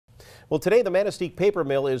Well, today the Manistique paper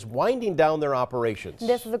mill is winding down their operations.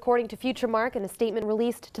 This is according to Futuremark in a statement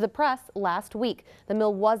released to the press last week. The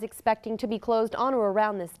mill was expecting to be closed on or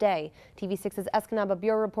around this day. TV6's Escanaba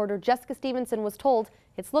Bureau reporter Jessica Stevenson was told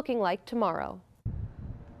it's looking like tomorrow.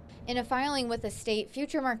 In a filing with the state,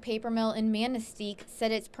 Futuremark paper mill in Manistique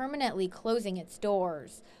said it's permanently closing its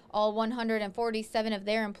doors. All 147 of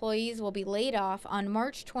their employees will be laid off on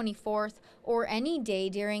March 24th or any day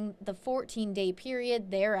during the 14-day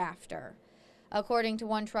period thereafter. According to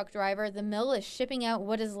one truck driver, the mill is shipping out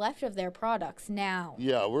what is left of their products now.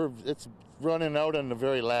 Yeah, it's running out on the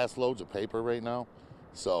very last loads of paper right now.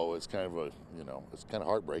 So it's kind of it's kind of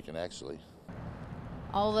heartbreaking actually.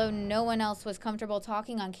 Although no one else was comfortable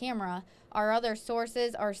talking on camera, our other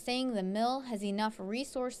sources are saying the mill has enough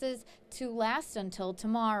resources to last until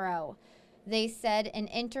tomorrow. They said an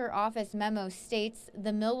inter-office memo states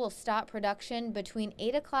the mill will stop production between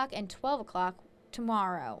 8 o'clock and 12 o'clock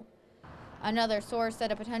tomorrow. Another source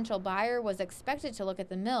said a potential buyer was expected to look at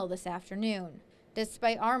the mill this afternoon.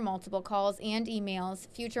 Despite our multiple calls and emails,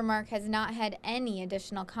 Futuremark has not had any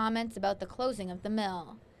additional comments about the closing of the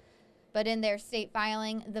mill. But in their state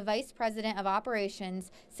filing, the vice president of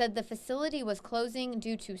operations said the facility was closing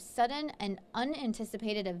due to sudden and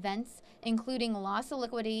unanticipated events, including loss of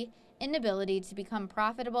liquidity, inability to become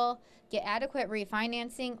profitable, get adequate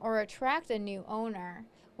refinancing, or attract a new owner.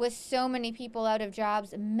 With so many people out of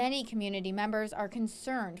jobs, many community members are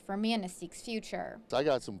concerned for Manistique's future. I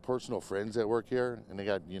got some personal friends that work here, and they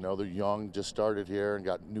got, they're young, just started here, and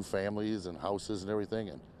got new families and houses and everything.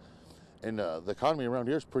 And the economy around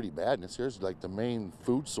here is pretty bad, and here's like the main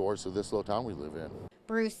food source of this little town we live in.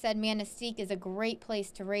 Bruce said Manistique is a great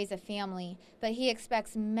place to raise a family, but he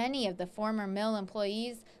expects many of the former mill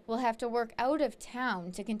employees will have to work out of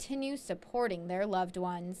town to continue supporting their loved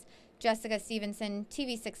ones. Jessica Stevenson,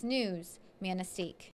 TV6 News, Manistique.